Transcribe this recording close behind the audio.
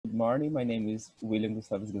morning. My name is William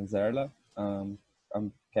Gustavo Sganzerla. I'm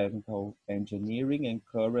chemical engineering and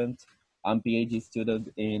current I'm PhD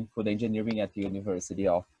student in food engineering at the University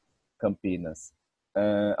of Campinas.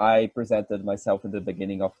 I presented myself in the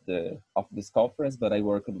beginning of this conference, but I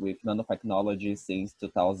worked with nanotechnology since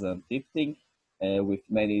 2015, with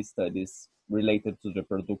many studies related to the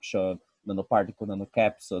production nanoparticle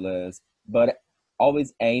nanocapsules, but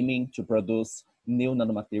always aiming to produce new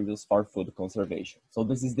nanomaterials for food conservation. So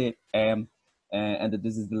this is and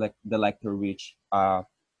this is the lecture which I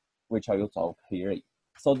will talk here.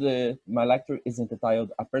 So my lecture is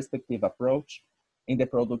entitled "A Perspective Approach in the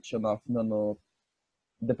Production of Innovative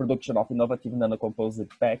Nanocomposite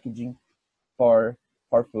Packaging for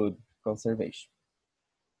Food Conservation."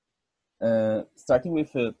 Starting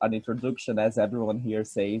with an introduction, as everyone here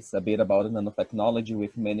says, a bit about nanotechnology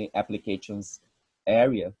with many applications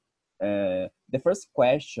area. The first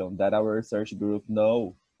question that our research group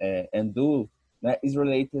know and do is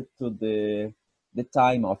related to the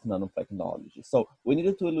time of nanotechnology. So we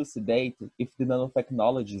needed to elucidate if the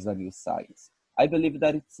nanotechnology is a new science. I believe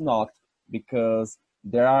that it's not, because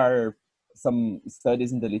there are some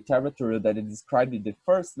studies in the literature that it described the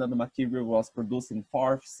first nanomaterial was produced in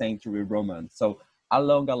 4th century Roman, so a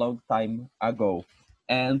long time ago.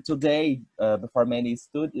 And today, for many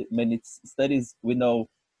studies, we know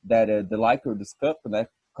that the Lycurgus cup,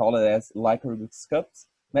 call it as Lycurgus cups,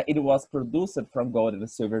 it was produced from gold and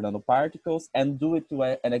silver nanoparticles, and due to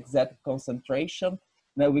an exact concentration,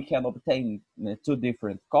 now we can obtain two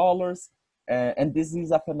different colors. And this is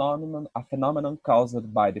a phenomenon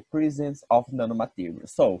caused by the presence of nanomaterials.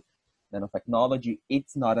 So, nanotechnology,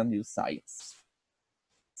 it's not a new science.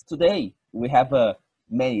 Today, we have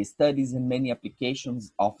many studies and many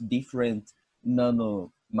applications of different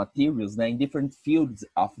nanomaterials in different fields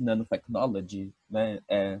of nanotechnology,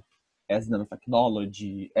 as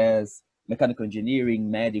nanotechnology, as mechanical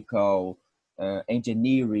engineering, medical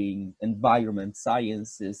engineering, environment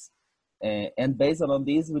sciences. And based on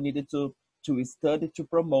this, we needed to study to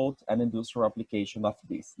promote an industrial application of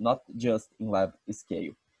this, not just in lab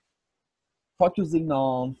scale. Focusing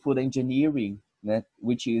on food engineering,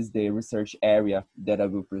 which is the research area that I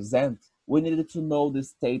will present, we needed to know the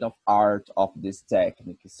state of art of this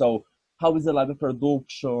technique. So how is the lab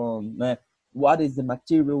production? What is the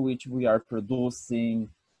material which we are producing?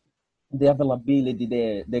 The availability,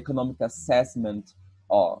 the economic assessment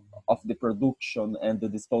of the production and the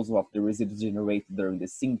disposal of the residues generated during the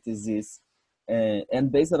synthesis.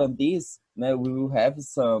 And based on this, we will have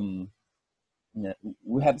some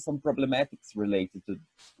problematics related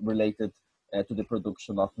to the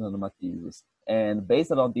production of nanomaterials. And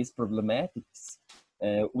based on these problematics,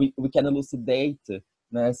 we can elucidate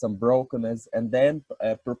some brokenness and then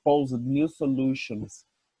propose new solutions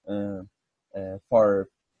for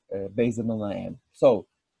based on AM. So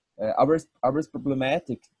our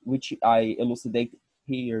problematic, which I elucidate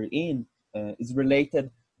here is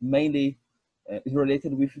related mainly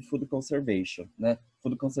with food conservation.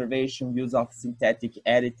 Food conservation, use of synthetic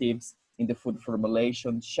additives in the food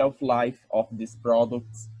formulation, shelf life of these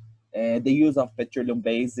products, the use of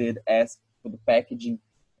petroleum-based as food packaging,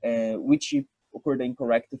 which occur the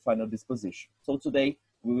incorrect final disposition. So today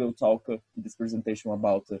we will talk in this presentation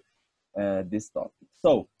about this topic.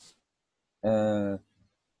 So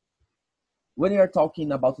when we are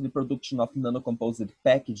talking about the production of nanocomposite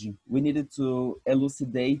packaging, we needed to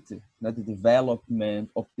elucidate the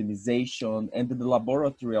development, optimization, and the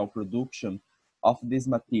laboratorial production of these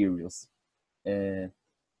materials.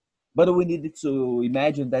 But we needed to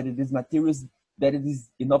imagine that these materials, that these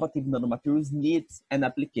innovative nanomaterials needs an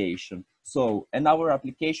application. So, and our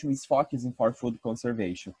application is focusing for food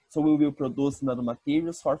conservation. So we will produce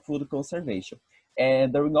nanomaterials for food conservation.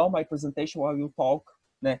 And during all my presentation, I will talk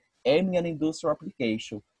aiming an industrial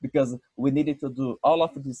application, because we needed to do all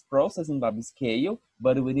of this process in lab scale,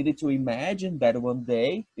 but we needed to imagine that one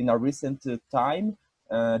day, in a recent time,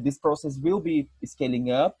 this process will be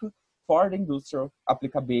scaling up for the industrial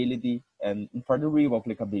applicability and for the real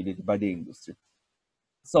applicability by the industry.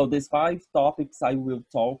 So these 5 topics I will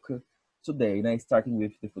talk today, starting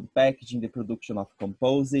with the food packaging, the production of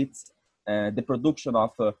composites, the production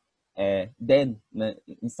of then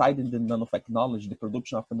inside the nanotechnology, the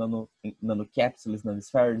production of nanocapsules,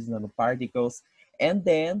 nanospheres, nanoparticles, and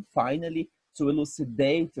then finally to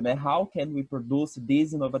elucidate how can we produce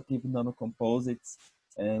these innovative nanocomposites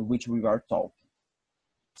which we are talking.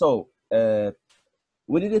 So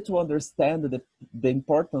we needed to understand the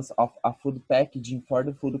importance of a food packaging for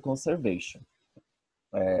the food conservation.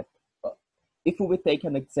 If we take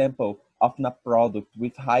an example of a product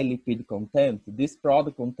with high lipid content, this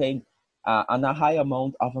product contains and a high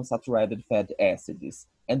amount of unsaturated fatty acids.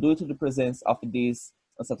 And due to the presence of these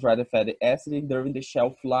unsaturated fatty acids during the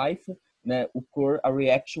shelf life, occur a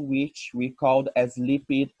reaction which we called as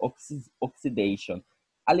lipid oxidation.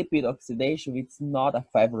 A lipid oxidation is not a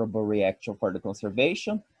favorable reaction for the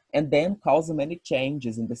conservation, and then cause many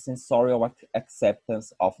changes in the sensorial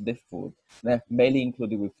acceptance of the food, mainly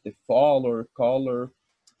included with the color,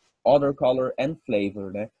 odor, color, and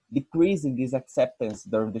flavor, decreasing this acceptance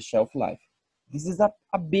during the shelf life. This is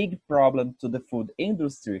a big problem to the food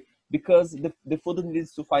industry because the food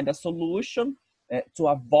needs to find a solution to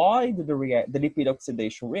avoid the lipid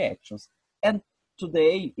oxidation reactions. And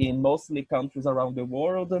today, in mostly countries around the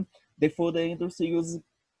world, the food industry uses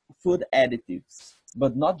food additives,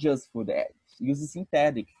 but not just food additives, uses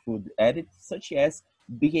synthetic food additives such as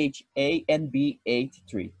BHA and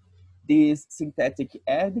B83. These synthetic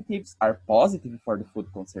additives are positive for the food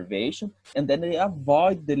conservation, and then they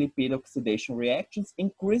avoid the lipid oxidation reactions,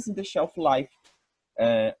 increasing the shelf life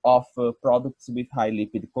of products with high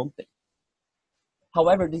lipid content.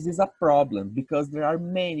 However, this is a problem because there are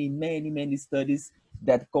many studies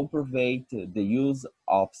that comprovate the use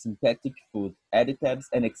of synthetic food additives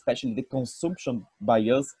and especially the consumption by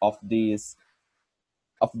us of this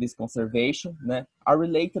conservation, are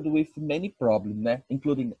related with many problems,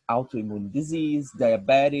 including autoimmune disease,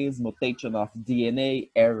 diabetes, mutation of DNA,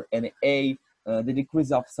 RNA, the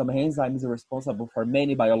decrease of some enzymes responsible for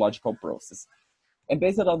many biological processes. And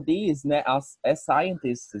based on this, as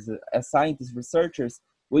scientists, researchers,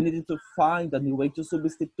 we needed to find a new way to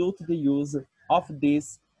substitute the use of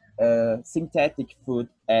these synthetic food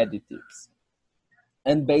additives.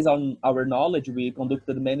 And based on our knowledge, we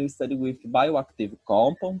conducted many studies with bioactive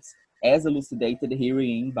compounds, as elucidated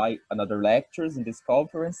herein by another lectures in this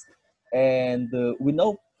conference. And we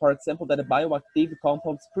know, for example, that the bioactive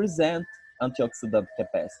compounds present antioxidant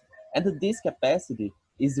capacity. And this capacity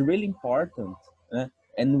is really important.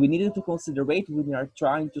 And we needed to consider it when we are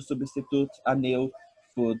trying to substitute a new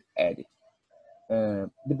food additive.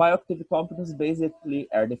 The bioactive compounds basically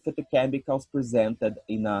are the phytochemicals presented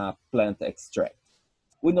in a plant extract.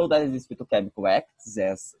 We know that this phytochemical acts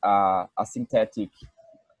as a synthetic,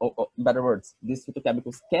 in other words, these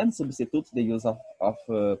phytochemicals can substitute the use of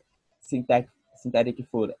synthetic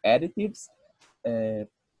food additives,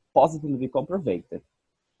 positively comprovated.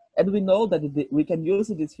 And we know that we can use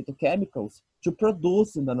these phytochemicals to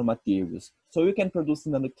produce nanomaterials. So we can produce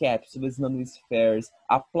nanocapsules, nanospheres,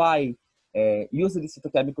 apply, use these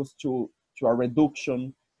phytochemicals to a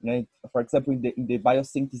reduction, right? For example, in the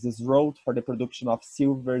biosynthesis route for the production of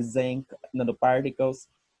silver, zinc, nanoparticles.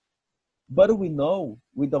 But we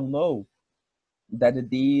don't know that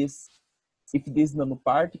if these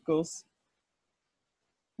nanoparticles,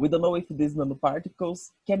 we don't know if these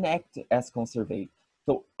nanoparticles can act as conservate.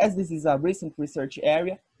 So as this is a recent research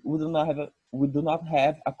area, we do not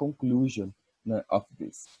have a conclusion of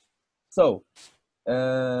this. So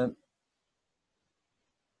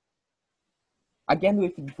again,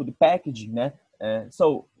 with food packaging,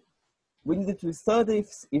 so we needed to study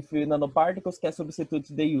if nanoparticles can substitute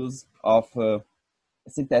the use of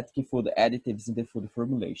synthetic food additives in the food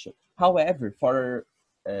formulation. However, for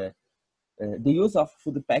the use of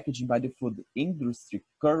food packaging by the food industry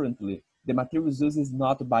currently, the materials used is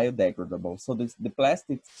not biodegradable. So the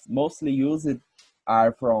plastics mostly used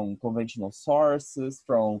are from conventional sources,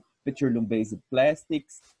 from petroleum-based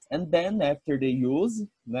plastics, and then after the use,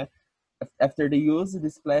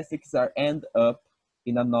 these plastics are end up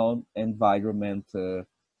in a non-environment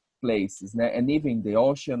places, and even the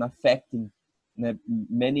ocean, affecting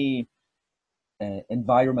many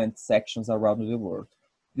environment sections around the world.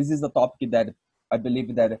 This is a topic that I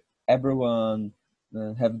believe that everyone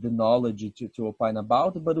have the knowledge to opine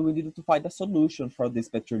about, but we needed to find a solution for these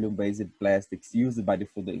petroleum-based plastics used by the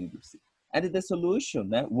food industry. And the solution,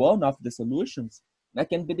 one of the solutions,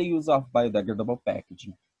 can be the use of biodegradable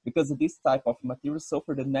packaging, because this type of material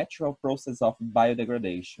suffer the natural process of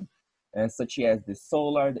biodegradation, such as the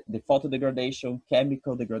solar, the photodegradation,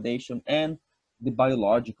 chemical degradation, and the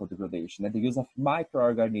biological degradation, and the use of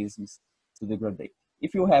microorganisms to degrade.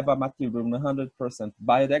 If you have a material 100%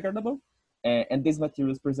 biodegradable, and this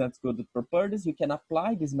material presents good properties, you can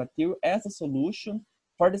apply this material as a solution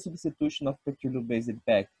for the substitution of petroleum-based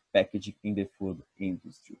packaging in the food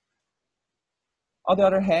industry. On the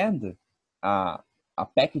other hand, a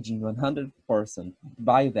packaging 100%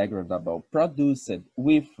 biodegradable produced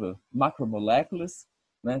with macromolecules,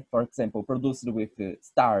 for example, produced with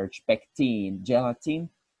starch, pectin, gelatin,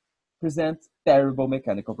 presents terrible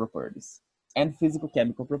mechanical properties and physical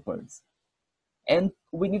chemical properties. And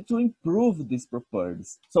we need to improve these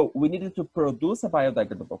properties. So we needed to produce a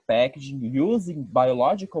biodegradable packaging using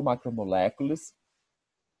biological macromolecules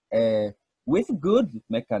with good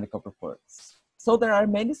mechanical properties. So there are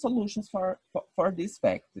many solutions for this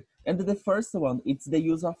fact. And the first one, it's the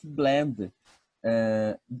use of blend.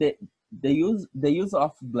 The use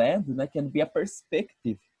of blend that can be a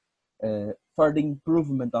perspective for the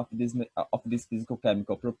improvement of these physical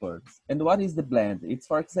chemical properties. And what is the blend? It's,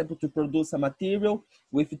 for example, to produce a material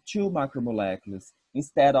with two macromolecules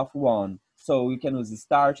instead of one. So you can use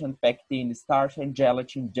starch and pectin, starch and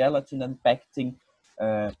gelatin, gelatin and pectin,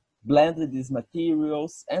 blend these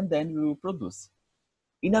materials, and then we will produce.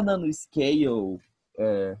 In a nanoscale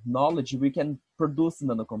knowledge, we can produce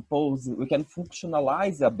nanocomposite, we can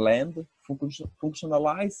functionalize a blend,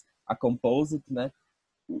 functionalize a composite, né?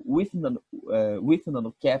 With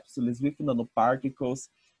nanocapsules, with nanoparticles,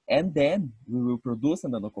 and then we will produce a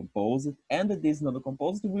nanocomposite, and this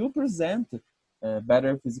nanocomposite will present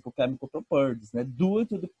better physical chemical properties, né? Due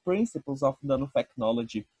to the principles of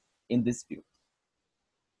nanotechnology in this field.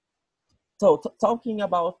 So talking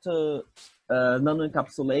about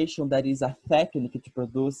nanoencapsulation, that is a technique to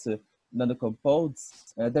produce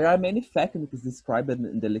nanocomposites, there are many techniques described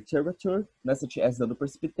in the literature, such as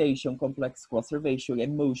nanoprecipitation, complex conservation,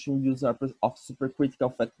 emulsion, use of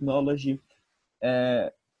supercritical technology,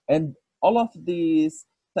 and all of these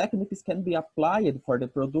techniques can be applied for the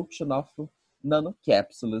production of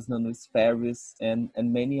nanocapsules, nanospheres,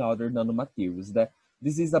 and many other nanomaterials.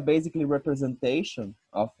 This is a basically representation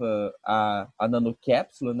of a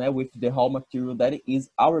nanocapsule, né, with the raw material that is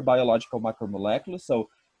our biological macromolecule. So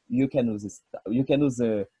you can use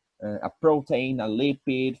a protein, a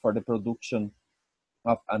lipid for the production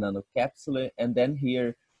of a nanocapsule, and then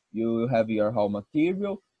here you have your raw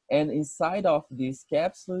material, and inside of this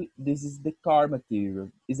capsule, this is the core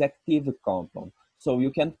material, is active compound. So you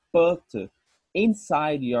can put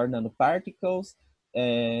inside your nanoparticles,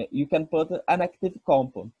 you can put an active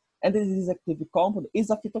compound. And this active compound is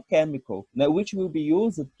a phytochemical, which will be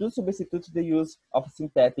used to substitute the use of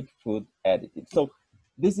synthetic food additives. So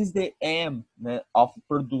this is the aim of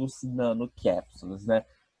producing nanocapsules,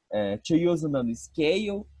 to use a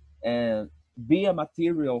nanoscale and be a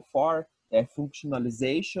material for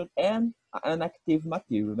functionalization and an active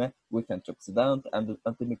material with antioxidant and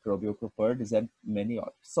antimicrobial properties and many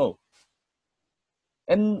others. So,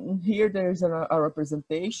 and here there is a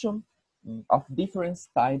representation of different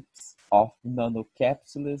types of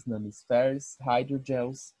nanocapsules, nanospheres,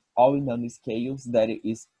 hydrogels, all in nanoscales that it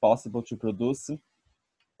is possible to produce.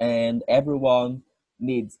 And everyone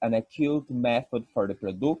needs an acute method for the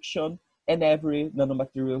production, and every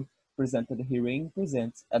nanomaterial presented herein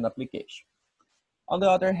presents an application. On the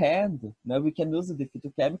other hand, now we can use the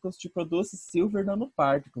phytochemicals to produce silver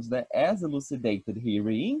nanoparticles that, as elucidated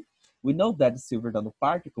herein, we know that the silver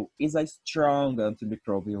nanoparticle is a strong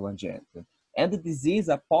antimicrobial agent, and this is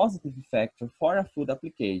a positive factor for a food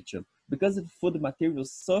application because the food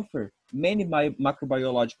materials suffer many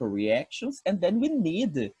macrobiological reactions, and then we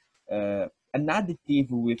need an additive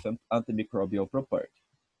with an antimicrobial property.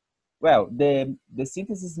 Well, the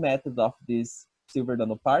synthesis method of these silver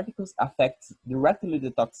nanoparticles affects directly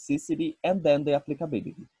the toxicity and then the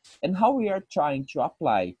applicability. And how we are trying to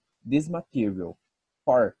apply this material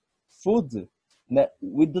for food,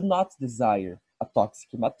 we do not desire a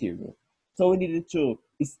toxic material. So we needed to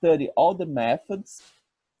study all the methods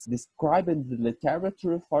described in the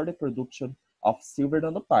literature for the production of silver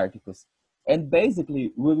nanoparticles. And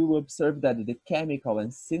basically, we will observe that the chemical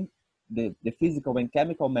and the physical and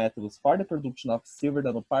chemical methods for the production of silver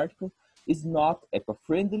nanoparticles is not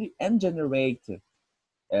eco-friendly and generate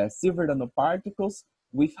silver nanoparticles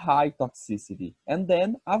with high toxicity, and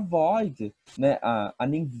then avoid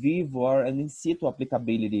an in vivo or an in situ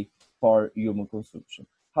applicability for human consumption.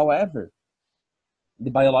 However, the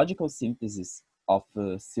biological synthesis of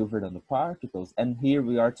silver nanoparticles, and here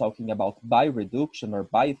we are talking about bioreduction or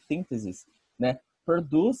biosynthesis,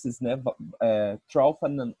 produces through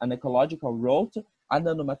an ecological route a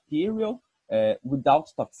nanomaterial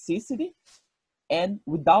without toxicity and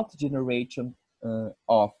without generation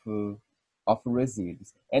of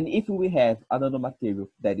residues. And if we have a nanomaterial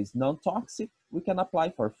that is non-toxic, we can apply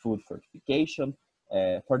for food fortification,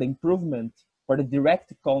 for the improvement, for the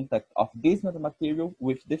direct contact of this nanomaterial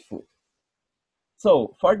with the food.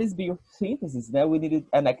 So for this biosynthesis, now we needed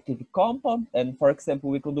an active compound, and for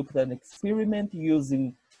example, we conducted an experiment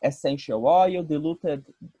using essential oil diluted.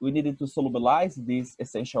 We needed to solubilize this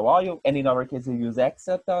essential oil, and in our case, we use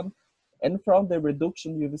acetone. And from the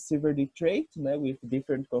reduction, we use silver nitrate with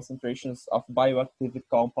different concentrations of bioactive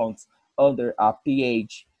compounds under a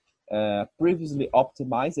pH previously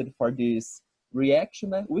optimized for this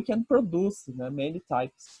reaction, we can produce many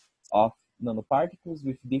types of nanoparticles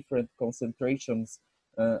with different concentrations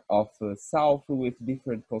of sulfur, with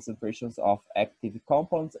different concentrations of active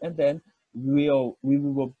compounds, and then we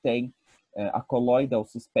will obtain a colloidal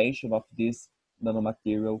suspension of this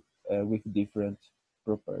nanomaterial with different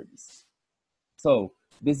properties. So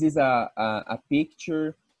this is a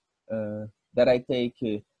picture that I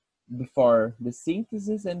take before the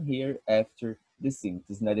synthesis and here after the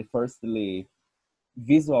synthesis. Now, the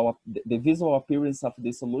visual appearance of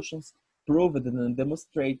the solutions proved and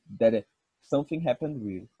demonstrate that something happened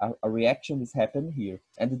real. A reaction is happening here,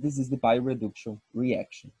 and this is the bioreduction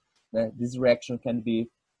reaction. This reaction can be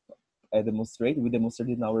demonstrated. We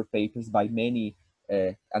demonstrated in our papers by many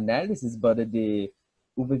analyses, but the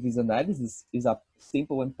UV-Vis analysis is a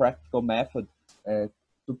simple and practical method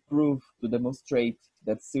to prove, to demonstrate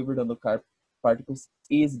that silver nanoparticles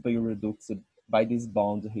is bioreduced by this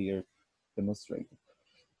bond here demonstrated.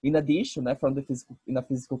 In addition, in a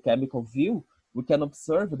physical chemical view, we can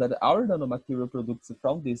observe that our nanomaterial produced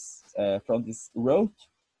from this route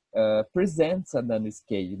presents a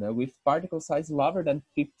nanoscale with particle size lower than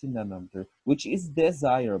 50 nanometer, which is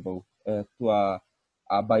desirable to a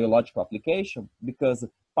biological application because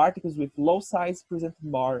particles with low size present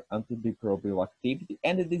more antimicrobial activity,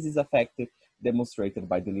 and this is a fact demonstrated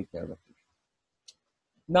by the literature.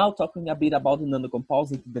 Now talking a bit about the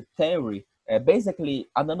nanocomposite, the theory, basically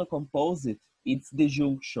a nanocomposite is the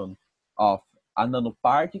junction of a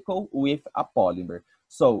nanoparticle with a polymer.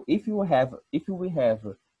 So if we have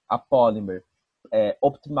a polymer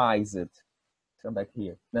optimized, come back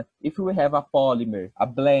here. If we have a polymer, a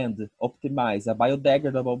blend optimized, a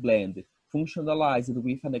biodegradable blend, functionalized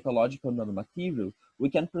with an ecological nanomaterial, we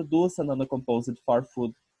can produce a nanocomposite for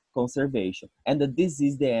food conservation. And this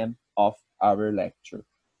is the aim of our lecture.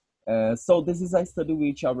 So this is a study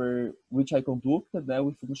which I conducted.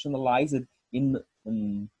 We functionalized in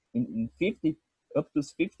 50 up to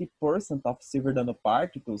 50% of silver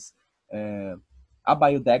nanoparticles, a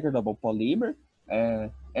biodegradable polymer,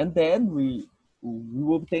 and then we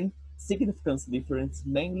obtain significant difference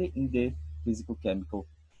mainly in the physical chemical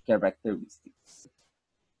characteristics.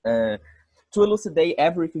 To elucidate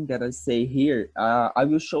everything that I say here, I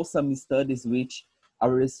will show some studies which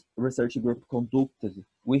our research group conducted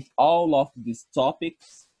with all of these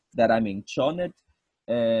topics that I mentioned.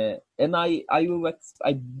 And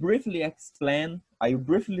I briefly explain, I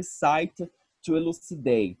briefly cite to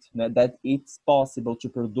elucidate that it's possible to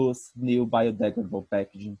produce new biodegradable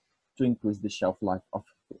packaging to increase the shelf life of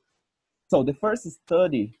food. So the first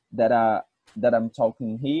study that I'm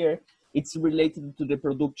talking here, it's related to the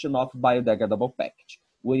production of biodegradable packaging.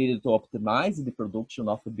 We needed to optimize the production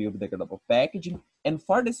of biodegradable packaging, and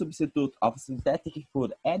for the substitute of synthetic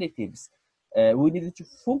food additives, we needed to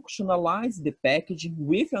functionalize the packaging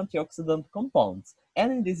with antioxidant compounds.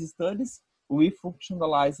 And in these studies, we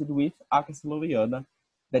functionalized with Acacia lowiana,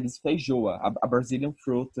 that is feijoa, a Brazilian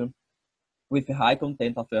fruit with a high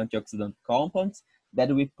content of antioxidant compounds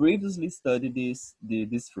that we previously studied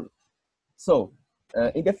this fruit. So,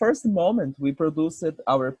 in the first moment, we produced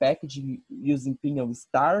our packaging using pinhão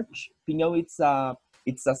starch. Pinhão,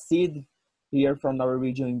 it's a seed here from our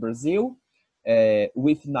region in Brazil,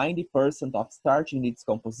 with 90% of starch in its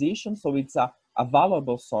composition. So it's a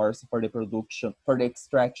valuable source for the production, for the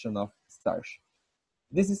extraction of starch.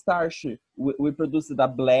 This starch, we produced a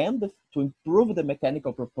blend to improve the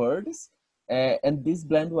mechanical properties, and this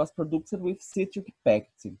blend was produced with citric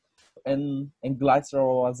pectin, and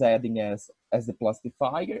glycerol was adding as the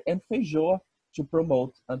plastifier, and feijoa to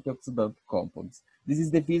promote antioxidant compounds. This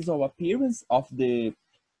is the visual appearance of the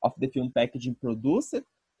film packaging produced,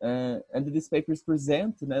 and these papers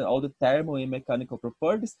present all the thermal and mechanical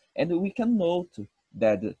properties, and we can note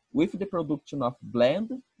that with the production of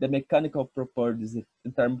blend, the mechanical properties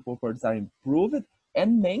and thermal properties are improved,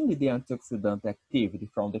 and mainly the antioxidant activity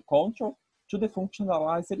from the control to the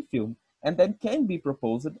functionalized film, and then can be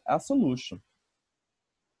proposed a solution.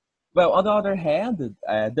 Well, on the other hand,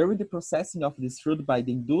 during the processing of this fruit by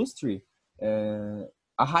the industry, a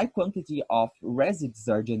high quantity of residues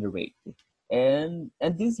are generated, and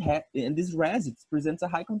these residues present a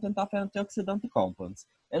high content of antioxidant compounds,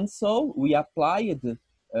 and so we applied.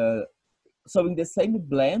 So in the same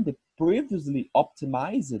blend previously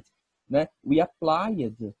optimized, we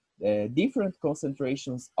applied different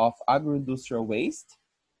concentrations of agroindustrial waste,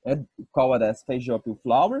 called as feijoa peel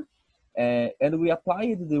flour, and we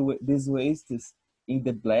applied these wastes in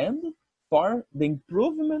the blend for the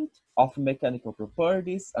improvement of mechanical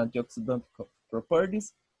properties, antioxidant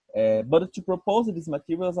properties, but to propose this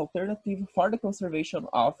material as alternative for the conservation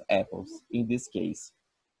of apples in this case.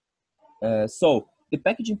 So the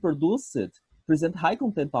packaging produced present high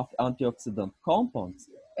content of antioxidant compounds,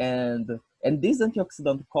 and these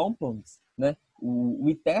antioxidant compounds, né,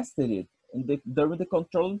 we tested it during the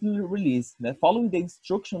controlled release, né, following the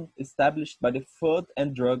instruction established by the Food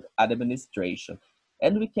and Drug Administration.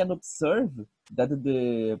 And we can observe that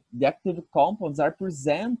the active compounds are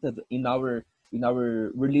presented in our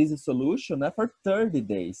release solution for 30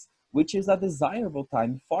 days, which is a desirable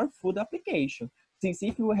time for food application. Since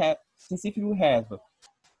if you have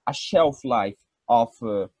a shelf life of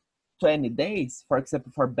 20 days, for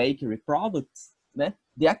example, for bakery products, né,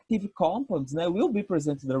 the active compounds, né, will be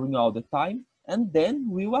present during all the time, and then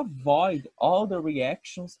we will avoid all the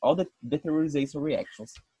reactions, all the deterioration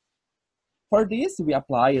reactions. For this, we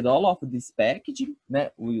applied all of this packaging. Né,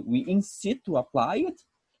 we in situ apply it.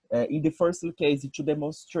 In the first case, to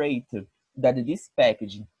demonstrate that this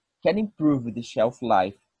packaging can improve the shelf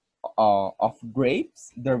life of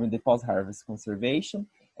grapes during the post-harvest conservation.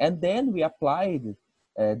 And then we applied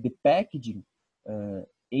the packaging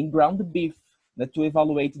in ground beef to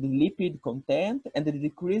evaluate the lipid content and the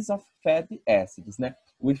decrease of fatty acids, né?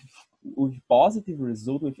 with positive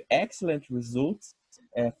results, with excellent results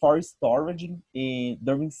for storage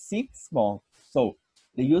during 6 months. So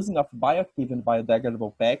the using of bioactive and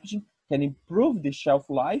biodegradable packaging can improve the shelf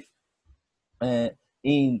life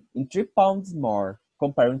in 3 pounds more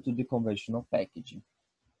compared to the conventional packaging.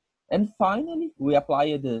 And finally, we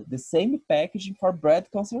applied the same packaging for bread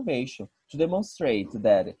conservation to demonstrate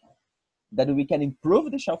that we can improve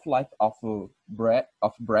the shelf life of bread,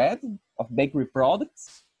 of bakery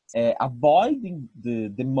products, avoiding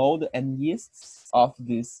the mold and yeasts of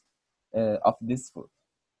this food.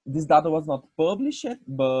 This data was not published,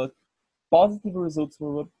 but positive results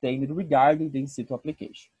were obtained regarding the in-situ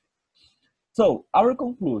application. So, our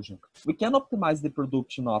conclusion, we can optimize the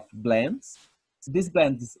production of blends. These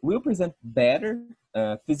blends will present better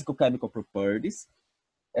physical-chemical properties,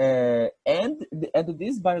 and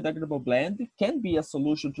this biodegradable blend can be a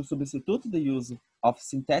solution to substitute the use of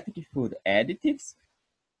synthetic food additives,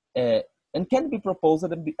 and can be proposed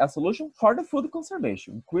as a solution for the food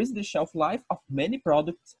conservation, increase the shelf life of many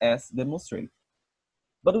products as demonstrated.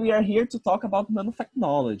 But we are here to talk about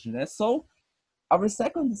nanotechnology. Né? So our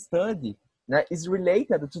second study is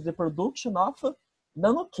related to the production of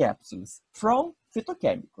nanocapsules from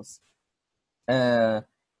phytochemicals. And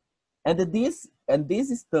this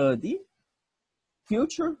study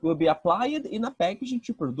future will be applied in a packaging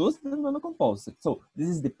to produce the nanocomposite. So this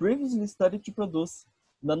is the previous study to produce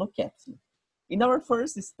nanocapsule. In our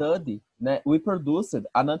first study, we produced an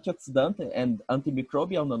antioxidant and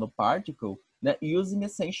antimicrobial nanoparticle using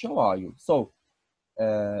essential oil. So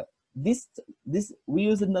we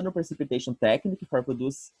use a nanoprecipitation technique for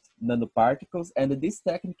produce nanoparticles, and this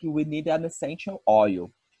technique we need an essential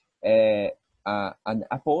oil, a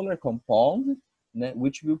polar compound,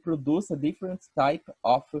 which will produce a different type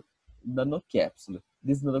of nanocapsule.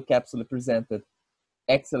 This nanocapsule presented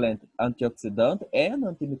excellent antioxidant and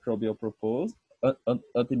antimicrobial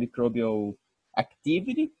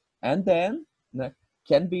activity, and then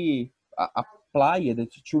can be applied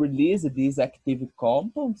to release these active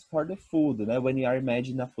compounds for the food when you are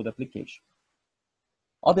imagining a food application.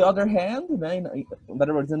 On the other hand, in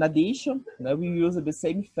other words, in addition, we use the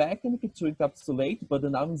same technique to encapsulate, but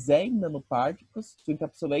now in zinc nanoparticles to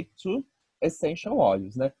encapsulate 2 essential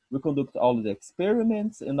oils. We conduct all the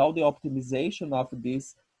experiments and all the optimization of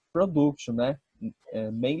this production,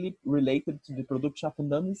 mainly related to the production of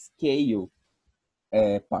nanoscale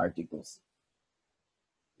particles.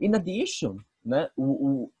 In addition,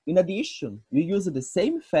 we use the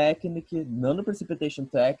same technique,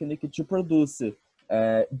 nanoprecipitation technique, to produce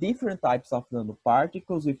different types of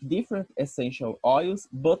nanoparticles with different essential oils,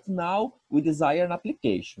 but now we desire an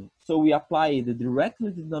application. So we apply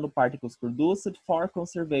directly the nanoparticles produced for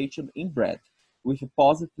conservation in bread, with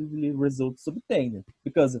positive results obtained,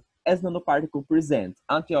 because as nanoparticle presents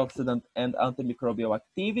antioxidant and antimicrobial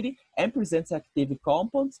activity and presents active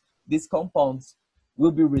compounds, these compounds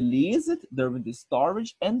will be released during the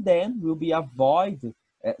storage, and then will be avoided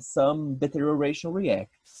some deterioration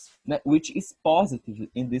reacts, which is positive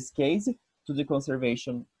in this case to the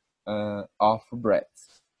conservation of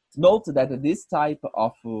breads. Note that this type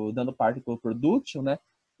of nanoparticle production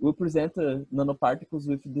will present nanoparticles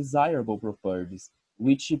with desirable properties,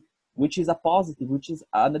 which is a positive, which is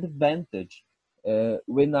an advantage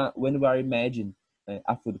when we are imagining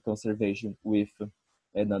a food conservation with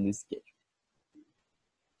a nanoscale.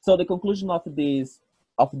 So the conclusion of this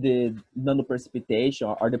of the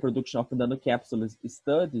nanoprecipitation or the production of nanocapsules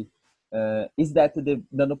study is that the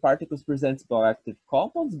nanoparticles present bioactive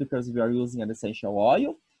compounds because we are using an essential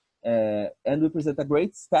oil, and we present a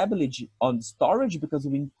great stability on storage because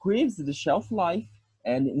we increase the shelf life,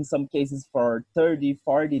 and in some cases for 30,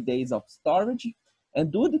 40 days of storage.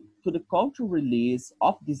 And due to the control release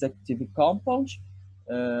of this active compound,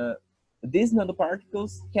 uh, these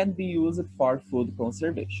nanoparticles can be used for food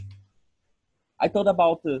conservation. I thought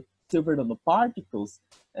about silver nanoparticles,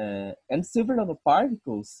 and silver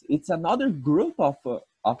nanoparticles. It's another group of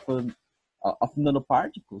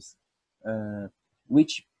nanoparticles, uh,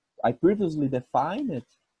 which I previously defined it,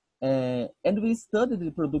 and we studied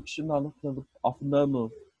the production of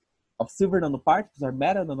silver nanoparticles or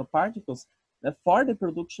metal nanoparticles for the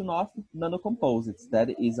production of nanocomposites.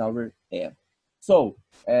 That is our aim. So,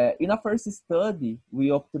 in our first study, we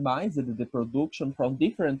optimized the production from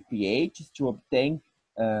different pHs to obtain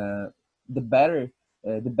the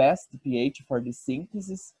the best pH for the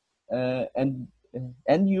synthesis, and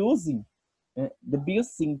using the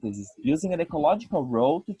biosynthesis, using an ecological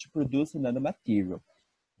route to produce a nanomaterial.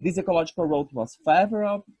 This ecological route was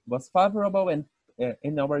favorable, and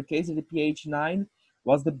in our case, the pH 9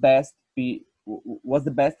 was the best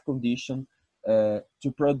condition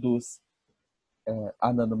to produce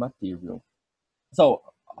a nanomaterial. So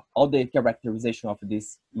all the characterization of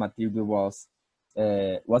this material was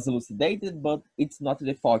elucidated, but it's not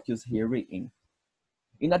the focus here.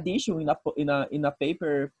 In addition, in a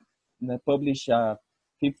paper published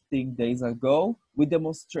 15 days ago, we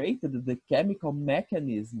demonstrated the chemical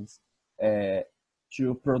mechanisms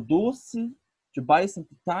to produce, to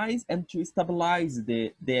biosynthesize, and to stabilize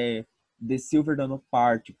the silver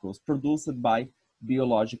nanoparticles produced by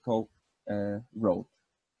biological route.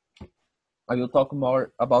 I will talk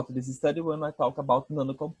more about this study when I talk about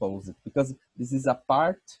nanocomposite, because this is a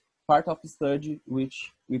part of the study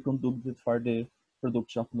which we conducted for the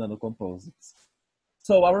production of nanocomposites.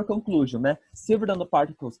 So our conclusion, silver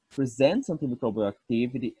nanoparticles present antimicrobial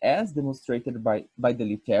activity as demonstrated by the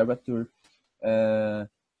literature,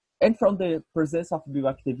 and from the presence of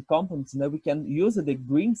bioactive components, we can use the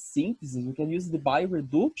green synthesis, we can use the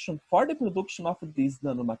bioreduction for the production of these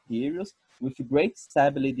nanomaterials with great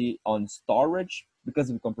stability on storage,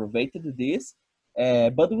 because we comprovated this,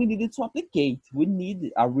 but we needed to applicate. We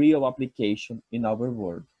need a real application in our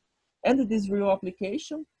world. And this real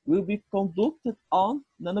application will be conducted on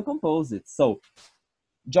nanocomposites. So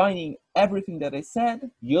joining everything that I said,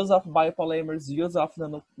 use of biopolymers, use of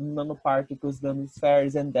nanoparticles,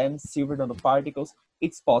 nanospheres, and then silver nanoparticles,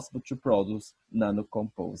 it's possible to produce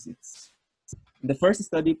nanocomposites. The first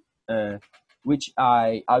study, which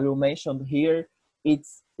I will mention here,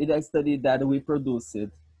 it's a study that we produced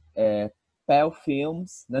PEL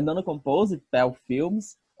films, the nanocomposite PEL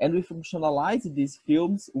films, and we functionalized these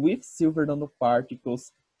films with silver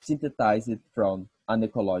nanoparticles synthesized from an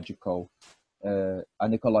ecological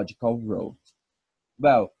route.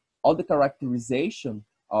 Well, all the characterization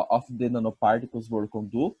of the nanoparticles were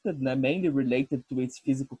conducted, mainly related to its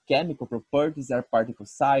physical-chemical properties, are particle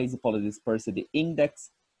size, polydispersity index,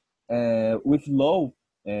 with low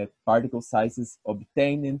particle sizes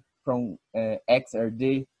obtained from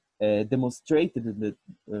XRD, demonstrated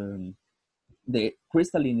the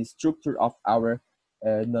crystalline structure of our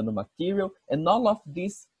nanomaterial, and all of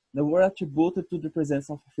these were attributed to the presence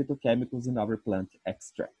of phytochemicals in our plant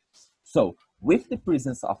extracts. So, with the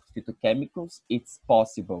presence of phytochemicals, it's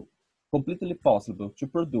possible, completely possible, to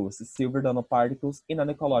produce silver nanoparticles in an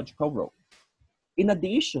ecological route. In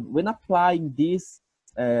addition, when applying these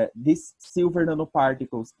silver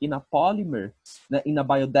nanoparticles in a polymer, in a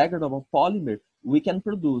biodegradable polymer, we can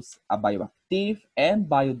produce a bioactive and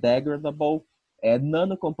biodegradable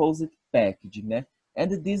nanocomposite packaging.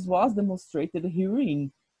 And this was demonstrated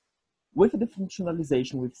herein. With the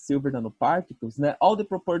functionalization with silver nanoparticles, all the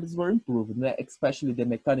properties were improved, especially the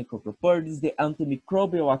mechanical properties, the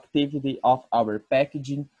antimicrobial activity of our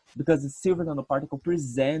packaging, because the silver nanoparticle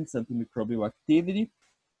presents antimicrobial activity,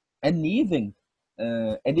 and even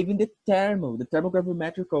the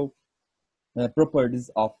thermogravimetrical properties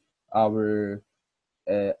of our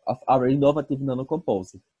innovative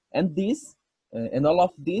nanocomposite. And this and all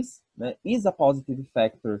of this is a positive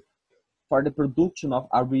factor for the production of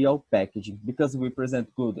a real packaging, because we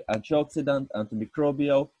present good antioxidant,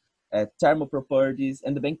 antimicrobial, thermal properties,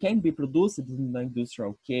 and then can be produced in the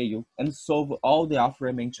industrial scale and solve all the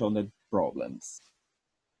aforementioned problems.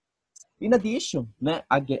 In addition,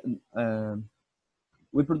 again,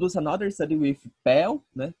 we produce another study with PEL,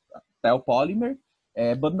 PEL polymer,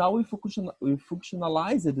 but now we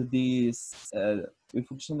functionalized this,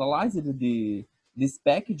 this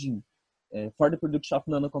packaging for the production of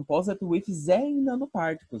nanocomposite with Zen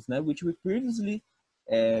nanoparticles, né,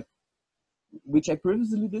 uh, which I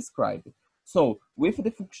previously described. So with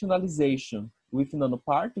the functionalization with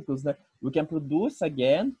nanoparticles, we can produce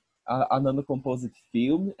again a nanocomposite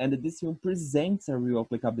film, and this film presents a real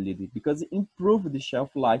applicability because it improves the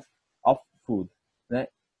shelf life of food, né,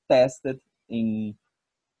 tested in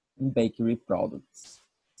bakery products.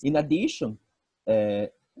 In addition, uh,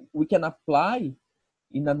 we can apply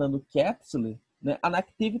in a nanocapsule an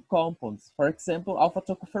active compound, for example, alpha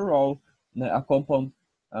tocopherol, a compound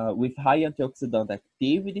with high antioxidant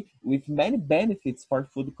activity with many benefits for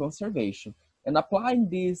food conservation. And applying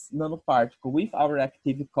this nanoparticle with our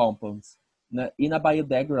active compounds in a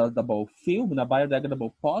biodegradable film, in a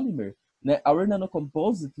biodegradable polymer, our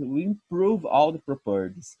nanocomposite will improve all the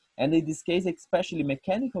properties, and in this case, especially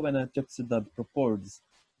mechanical and antioxidant properties,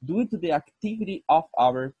 due to the activity of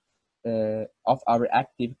our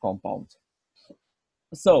active compound.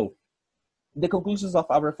 So, the conclusions of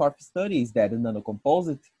our fourth study is that the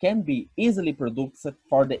nanocomposite can be easily produced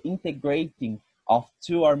for the integrating of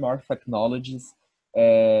two or more technologies.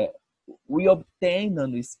 We obtain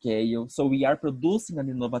nanoscale, so we are producing an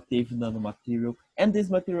innovative nanomaterial, and this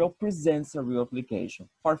material presents a real application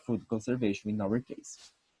for food conservation in our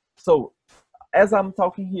case. So, as I'm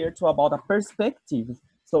talking here about a perspective,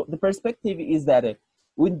 so the perspective is that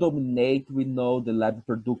we know the lab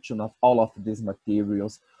production of all of these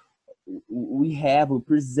materials. We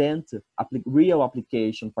present real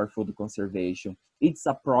application for food conservation. It's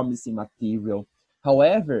a promising material.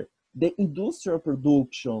 However, the industrial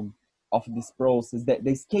production of this process,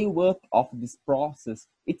 the scale up of this process,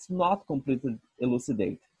 it's not completely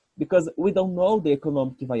elucidated because we don't know the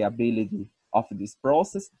economic viability of this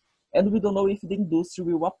process, and we don't know if the industry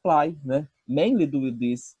will apply, mainly due to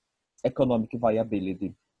this economic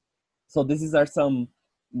viability. So these are some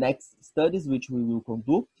next studies which we will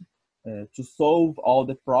conduct to solve all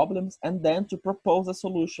the problems and then to propose a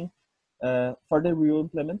solution for the real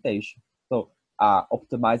implementation. So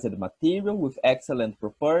optimized material with excellent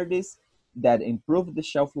properties that improve the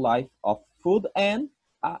shelf life of food and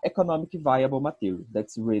economically viable material.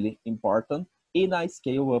 That's really important in a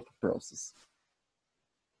scale-up process.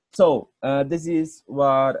 So this is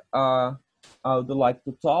what I would like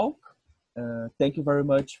to talk. Thank you very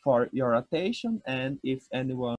much for your attention, and if anyone